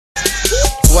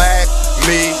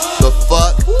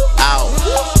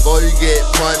get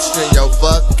punched in your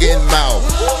fucking mouth.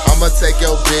 I'ma take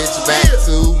your bitch back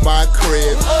to my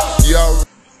crib.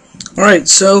 Alright,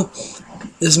 so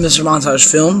this is Mr. Montage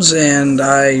Films, and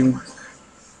I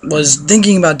was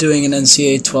thinking about doing an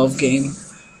NCAA 12 game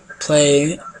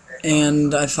play,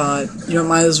 and I thought, you know,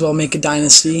 might as well make a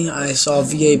dynasty. I saw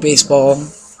VA Baseball.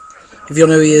 If you don't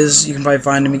know who he is, you can probably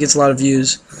find him. He gets a lot of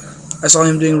views. I saw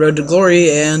him doing Road to Glory,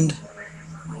 and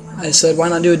I said, why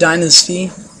not do a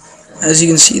dynasty? As you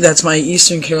can see, that's my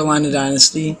Eastern Carolina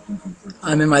dynasty.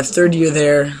 I'm in my third year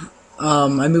there.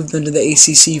 I moved into the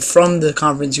ACC from the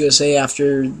Conference USA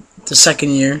after the second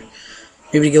year,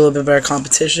 maybe to get a little bit better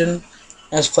competition.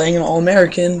 I was playing an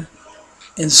All-American,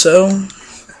 and so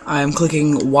I'm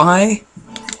clicking Y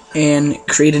and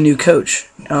create a new coach.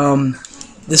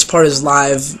 This part is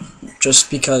live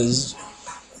just because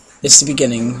it's the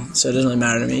beginning, so it doesn't really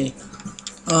matter to me.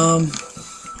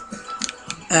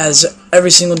 As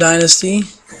every single dynasty,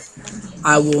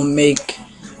 I will make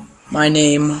my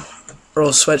name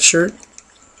Earl Sweatshirt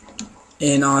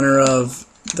in honor of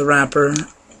the rapper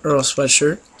Earl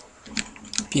Sweatshirt,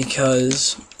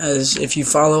 because as if you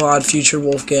follow Odd Future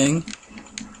Wolfgang,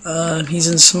 he's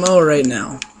in Samoa right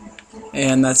now,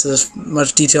 and that's as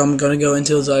much detail I'm gonna go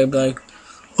into. Until I'd be like,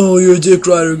 oh, you're a dick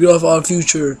rider, get off Odd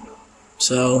Future.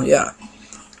 So yeah,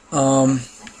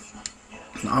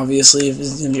 obviously if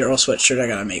it's gonna be Earl Sweatshirt, I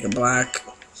gotta make it black.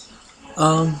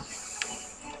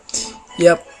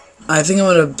 Yep. I think I'm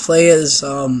going to play as,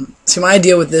 see, my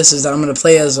idea with this is that I'm going to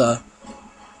play as a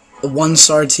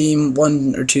 1-star team,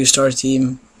 1 or 2-star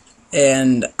team,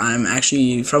 and I'm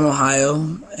actually from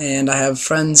Ohio, and I have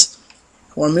friends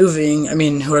who are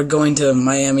who are going to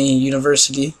Miami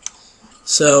University,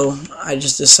 so I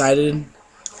just decided,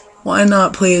 why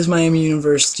not play as Miami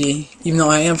University, even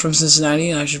though I am from Cincinnati,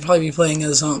 and I should probably be playing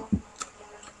as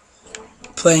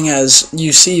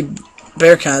UC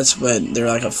Bearcats, but they're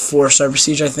like a 4-star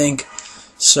prestige, I think.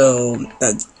 So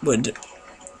that would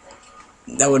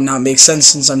not make sense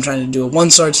since I'm trying to do a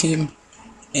 1-star team.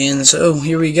 And so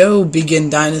here we go, begin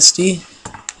dynasty.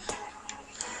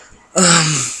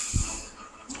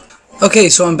 Okay,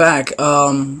 so I'm back.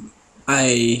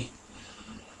 I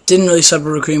didn't really set up a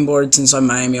recruiting board since I'm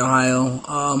Miami, Ohio.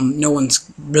 No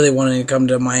one's really wanting to come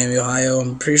to Miami, Ohio.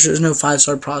 I'm pretty sure there's no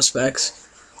 5-star prospects.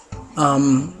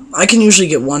 I can usually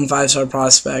get one 5-star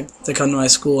prospect to come to my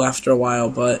school after a while,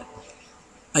 but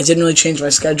I didn't really change my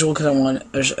schedule because I want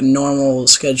a normal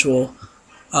schedule.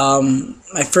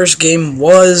 My first game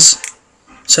was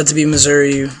set to be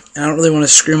Missouri, and I don't really want to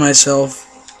screw myself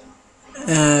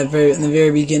in the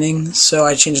very beginning, so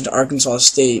I changed it to Arkansas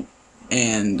State,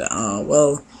 and,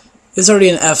 well, it's already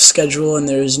an F schedule, and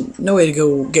there's no way to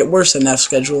go get worse than F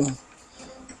schedule,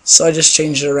 so I just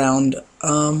changed it around.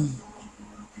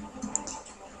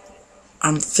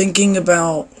 I'm thinking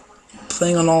about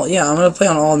playing on I'm going to play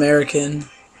on All-American,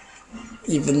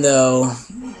 even though,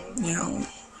 you know,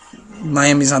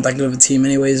 Miami's not that good of a team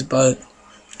anyways, but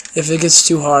if it gets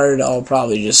too hard, I'll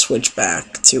probably just switch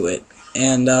back to it.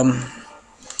 And,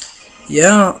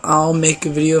 yeah, I'll make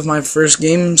a video of my first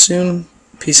game soon.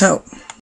 Peace out.